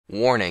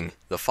Warning: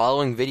 the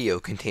following video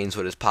contains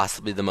what is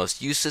possibly the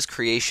most useless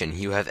creation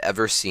you have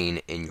ever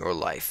seen in your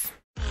life.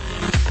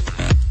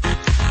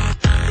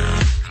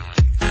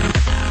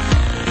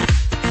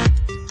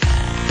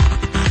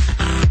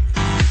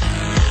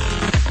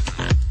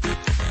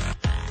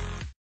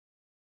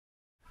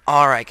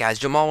 Alright guys,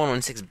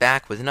 Jamal116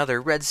 back with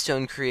another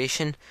redstone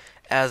creation.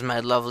 As my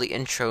lovely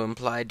intro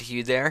implied to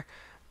you there,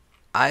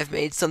 I've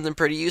made something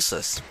pretty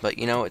useless, but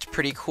you know, it's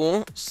pretty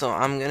cool, so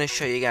I'm going to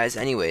show you guys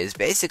anyways.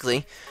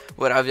 Basically,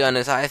 what I've done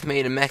is I've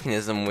made a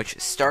mechanism which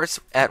starts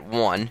at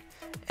 1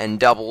 and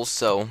doubles,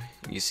 so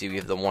you see we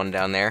have the 1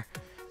 down there.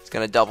 It's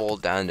going to double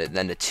down to,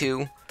 then to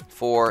 2,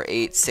 4,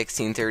 8,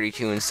 16,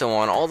 32, and so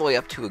on, all the way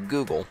up to a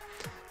Googol.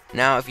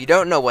 Now, if you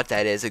don't know what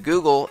that is, a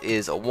Googol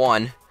is a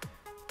 1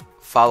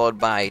 followed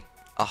by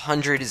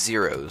 100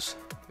 zeros.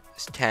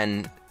 It's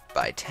 10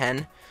 by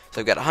 10. So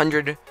I've got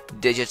 100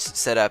 digits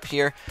set up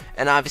here,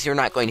 and obviously we're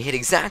not going to hit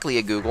exactly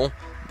a Googol,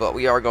 but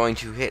we are going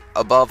to hit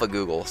above a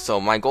Googol.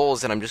 So my goal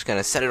is that I'm just going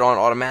to set it on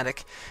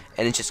automatic,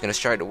 and it's just going to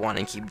start at 1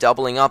 and keep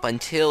doubling up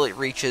until it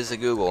reaches a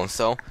Googol. And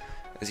so,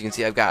 as you can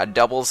see, I've got a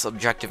doubles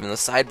objective in the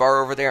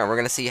sidebar over there, and we're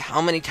going to see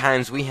how many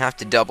times we have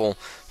to double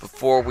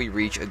before we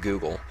reach a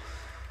Googol.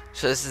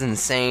 So this is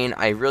insane.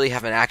 I really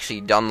haven't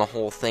actually done the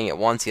whole thing at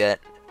once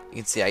yet. You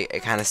can see I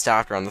kind of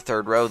stopped around the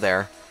 3rd row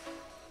there.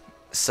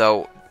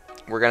 So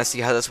we're going to see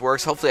how this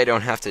works. Hopefully I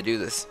don't have to do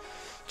this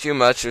too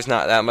much. There's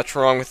not that much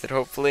wrong with it,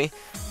 hopefully.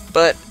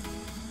 But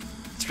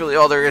it's really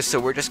all there is, so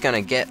we're just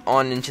going to get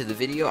on into the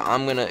video.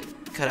 I'm going to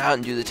cut out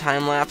and do the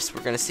time lapse.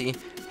 We're going to see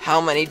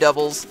how many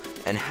doubles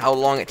and how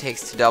long it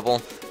takes to double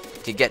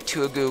to get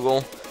to a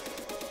Googol.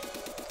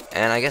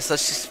 And I guess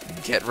let's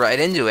just get right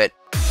into it.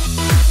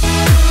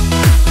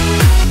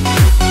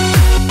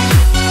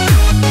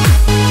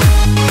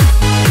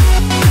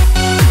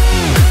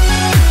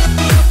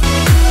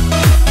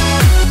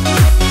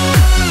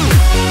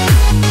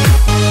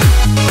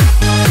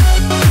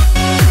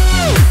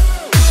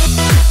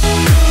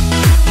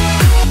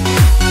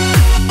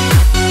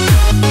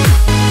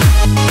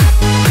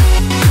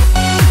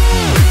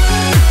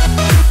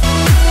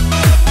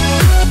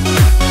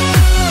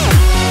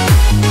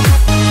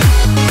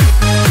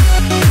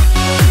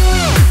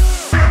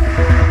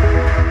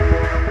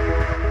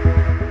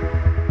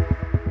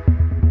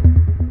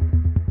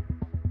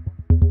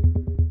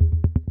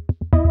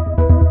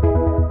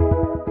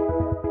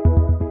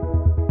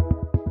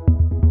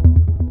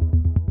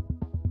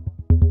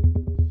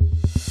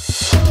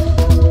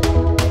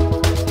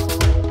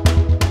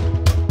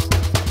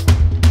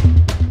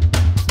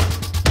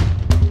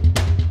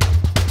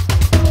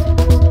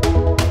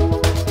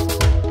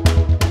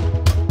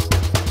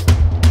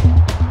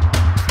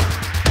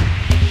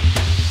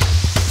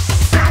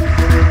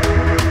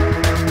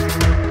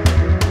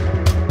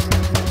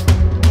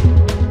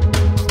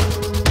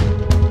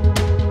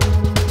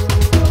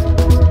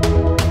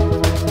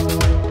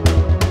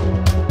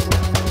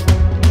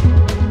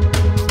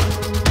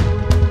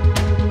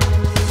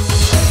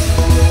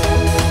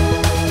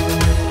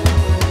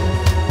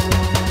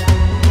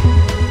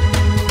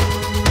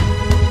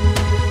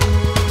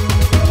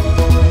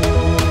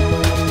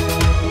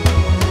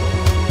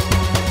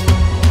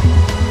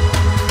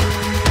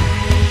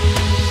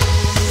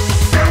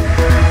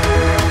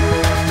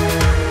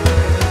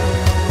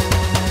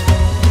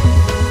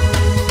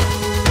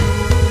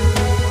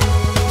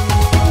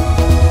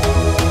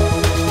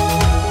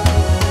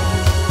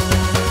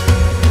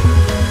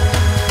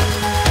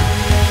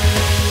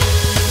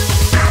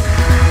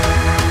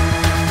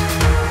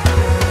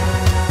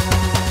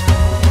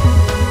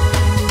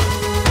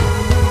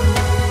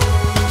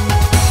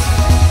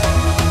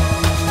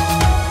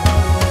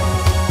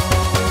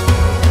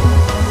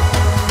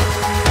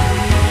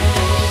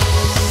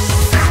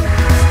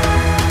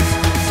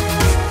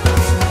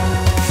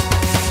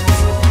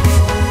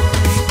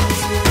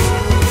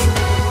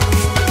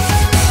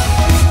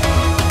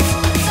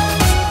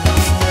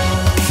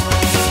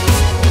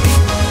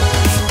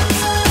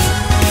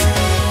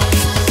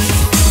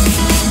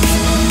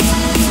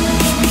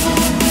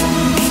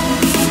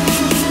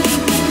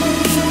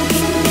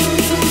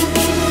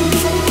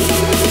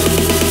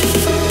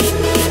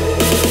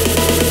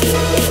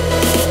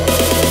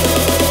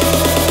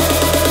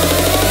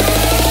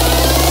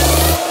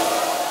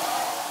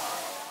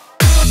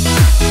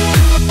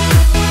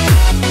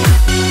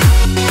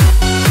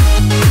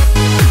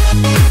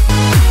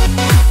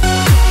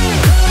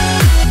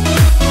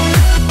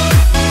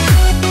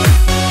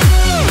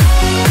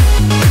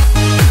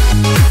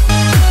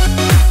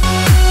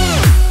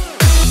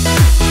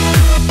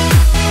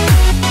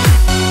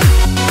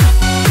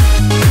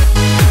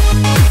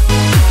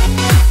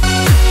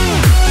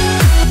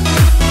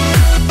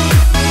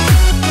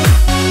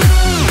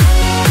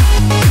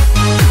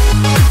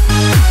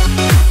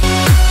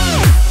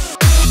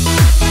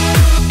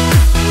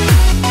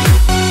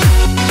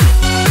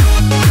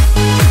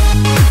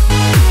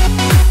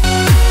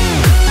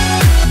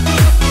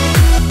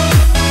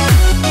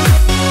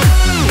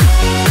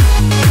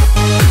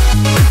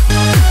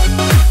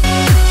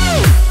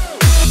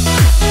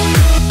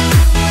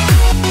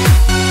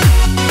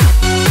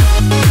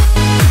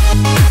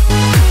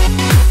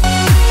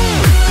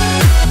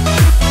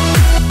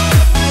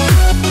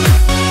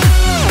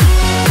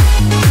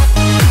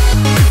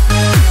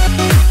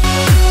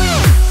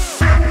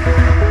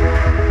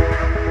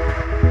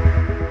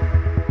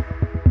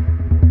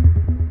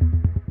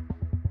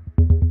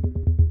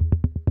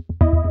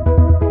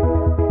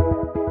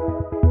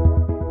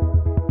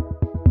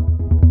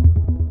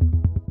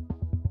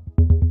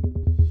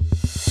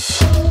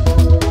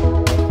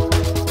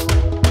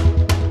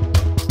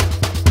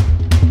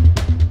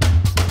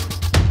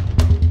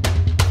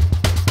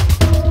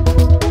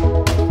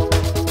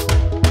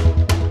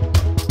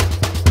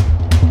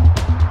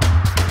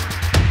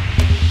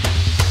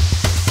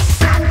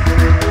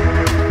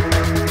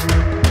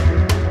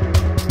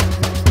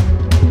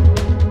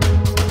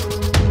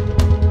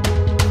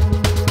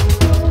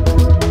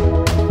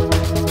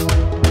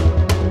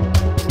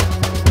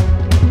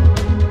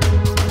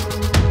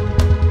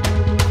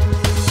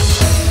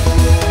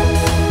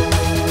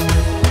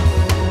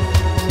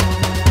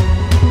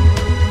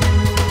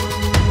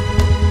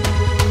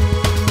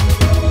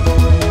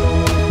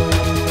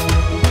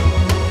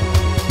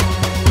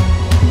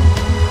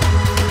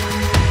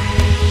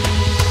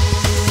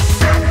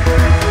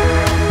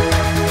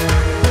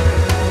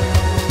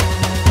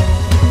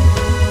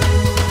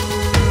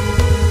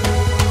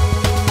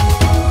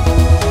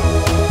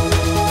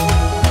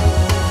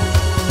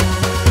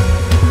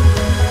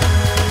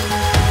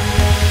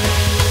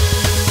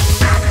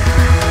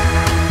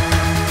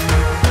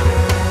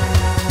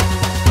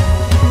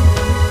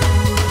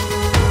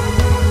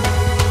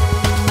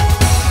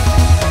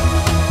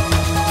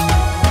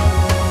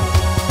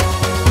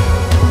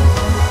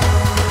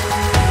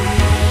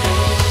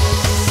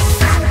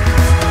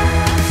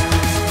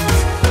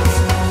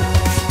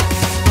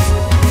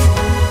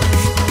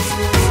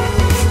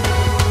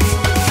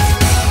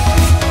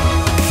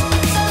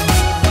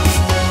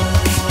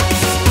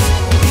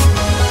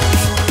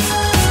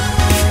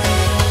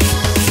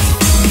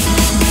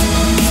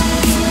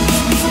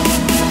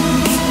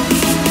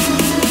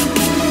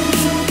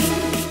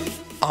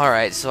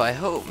 Alright, so I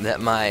hope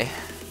that my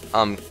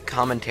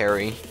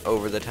commentary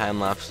over the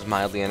time-lapse was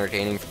mildly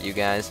entertaining for you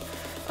guys.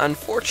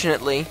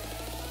 Unfortunately,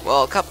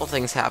 well, a couple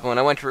things happened. When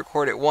I went to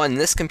record it, one,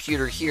 this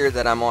computer here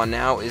that I'm on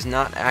now is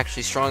not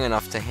actually strong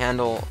enough to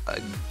handle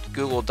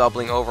Google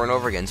doubling over and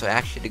over again, so I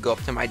actually had to go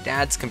up to my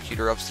dad's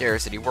computer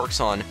upstairs that he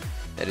works on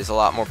that is a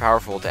lot more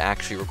powerful to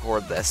actually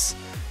record this.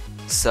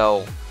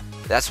 So,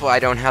 that's why I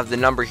don't have the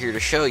number here to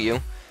show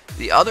you.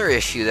 The other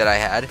issue that I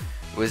had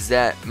was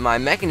that my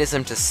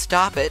mechanism to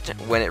stop it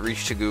when it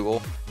reached to Google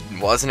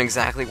wasn't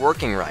exactly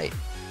working right.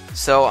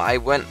 So I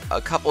went a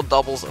couple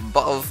doubles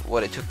above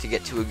what it took to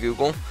get to a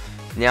Google.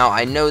 Now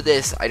I know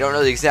this, I don't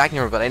know the exact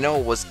number, but I know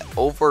it was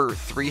over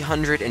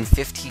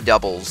 350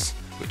 doubles,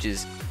 which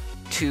is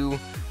 2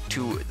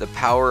 to the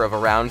power of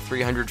around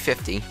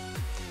 350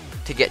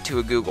 to get to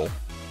a Google.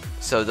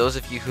 So those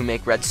of you who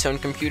make Redstone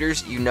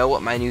computers, you know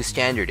what my new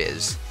standard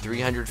is,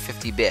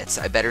 350 bits.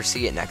 I better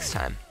see it next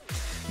time.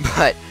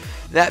 But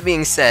that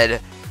being said,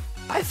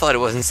 I thought it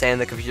was insane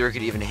the computer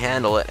could even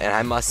handle it, and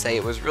I must say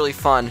it was really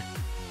fun.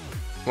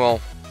 Well,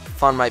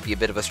 fun might be a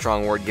bit of a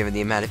strong word given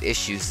the amount of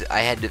issues.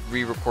 I had to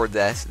re-record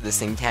this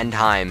thing 10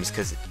 times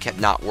because it kept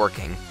not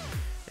working.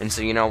 And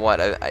so you know what,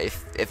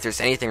 if there's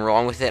anything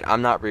wrong with it,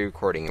 I'm not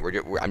re-recording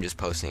it, I'm just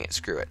posting it,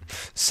 screw it.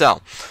 So,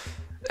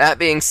 that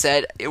being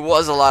said, it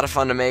was a lot of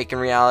fun to make in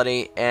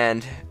reality,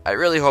 and I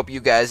really hope you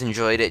guys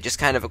enjoyed it. Just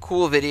kind of a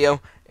cool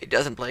video. It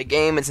doesn't play a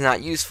game, it's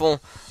not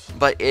useful,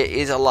 but it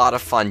is a lot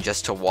of fun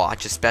just to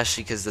watch,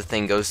 especially because the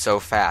thing goes so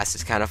fast.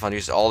 It's kind of fun,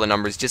 just all the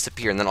numbers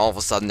disappear, and then all of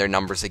a sudden they're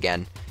numbers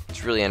again.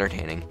 It's really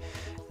entertaining.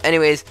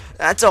 Anyways,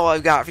 that's all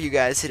I've got for you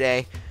guys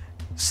today.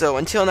 So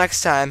until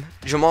next time,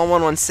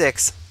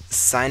 Jamal116,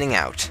 signing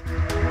out.